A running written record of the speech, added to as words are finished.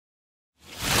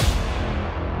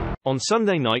On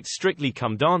Sunday night's Strictly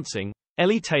Come Dancing,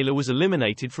 Ellie Taylor was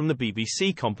eliminated from the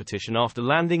BBC competition after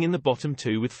landing in the bottom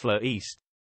two with Fleur East.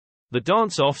 The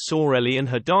dance-off saw Ellie and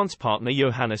her dance partner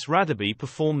Johannes Radebe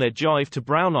perform their Jive to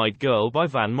Brown Eyed Girl by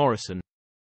Van Morrison,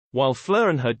 while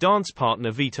Fleur and her dance partner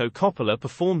Vito Coppola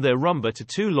performed their Rumba to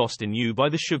Too Lost in You by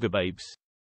the Sugababes.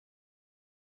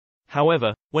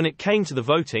 However, when it came to the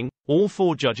voting, all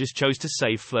four judges chose to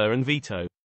save Fleur and Vito.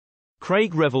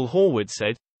 Craig Revel Horwood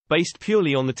said, "Based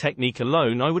purely on the technique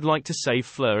alone, I would like to save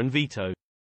Fleur and Vito."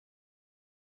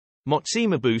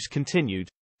 Sugababes continued,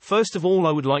 "First of all,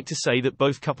 I would like to say that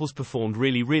both couples performed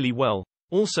really well.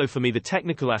 Also for me the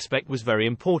technical aspect was very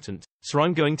important, so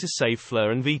I'm going to save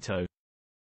Fleur and Vito."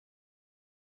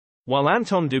 While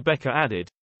Anton de Becker added,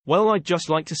 "Well, I'd just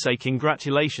like to say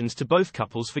congratulations to both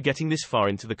couples for getting this far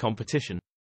into the competition.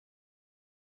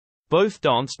 Both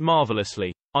danced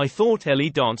marvelously. I thought Ellie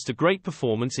danced a great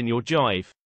performance in your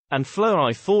Jive. And Fleur,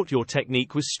 I thought your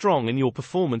technique was strong and your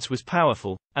performance was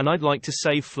powerful, and I'd like to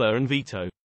save Fleur and Vito."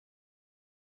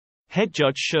 Head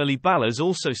judge Shirley Ballas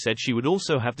also said she would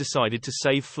also have decided to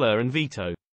save Fleur and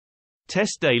Vito.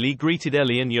 Tess Daly greeted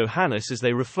Ellie and Johannes as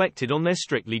they reflected on their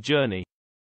Strictly journey.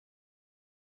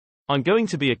 "I'm going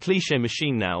to be a cliché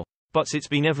machine now, but it's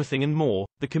been everything and more,"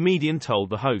 the comedian told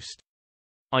the host.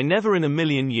 "I never in a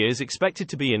million years expected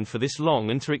to be in for this long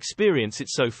and to experience it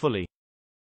so fully.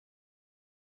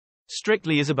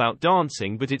 Strictly is about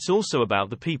dancing, but it's also about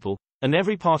the people, and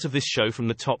every part of this show from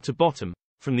the top to bottom,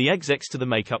 from the execs to the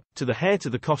makeup, to the hair to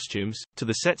the costumes, to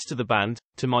the sets to the band,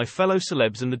 to my fellow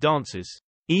celebs and the dancers.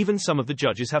 Even some of the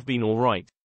judges have been all right.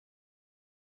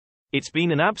 It's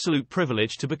been an absolute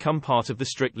privilege to become part of the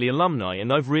Strictly alumni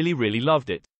and I've really loved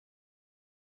it."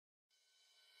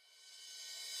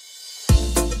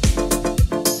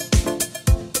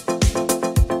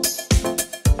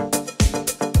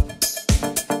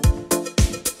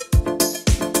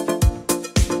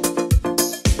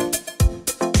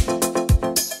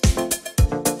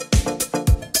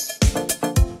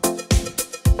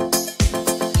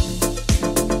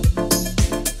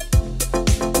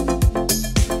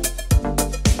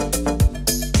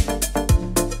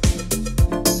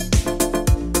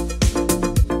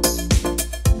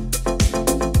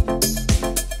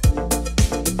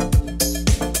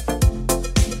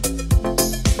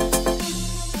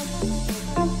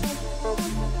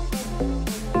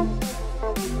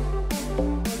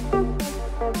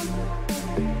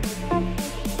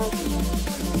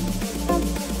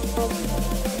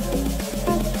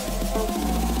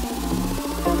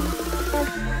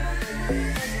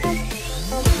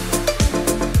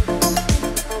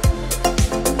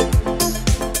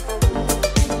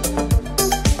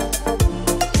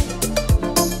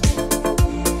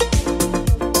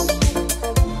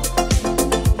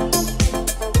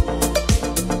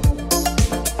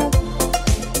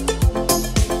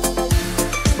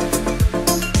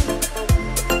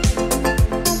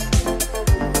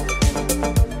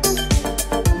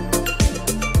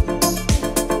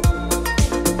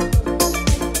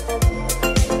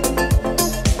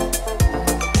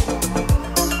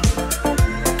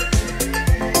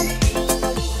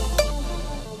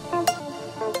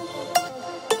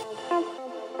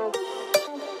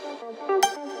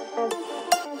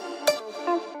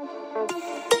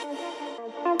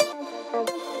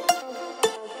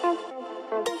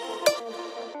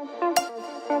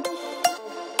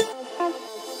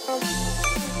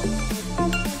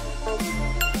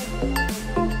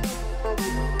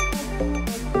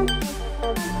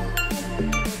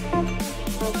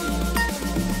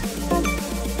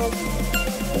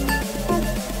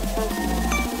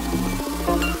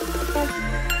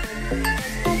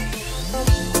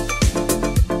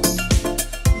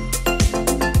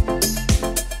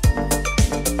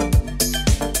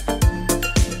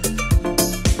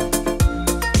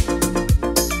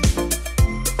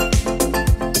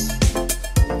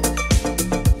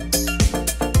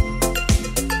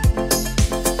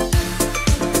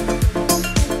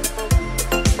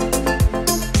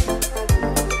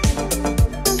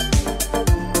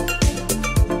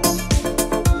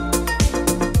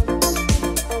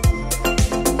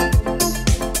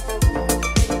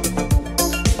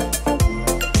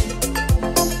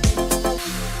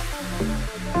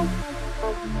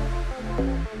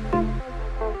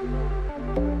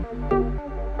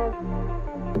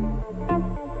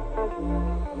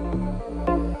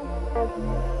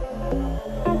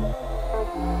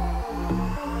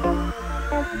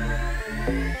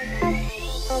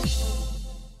 Thank you.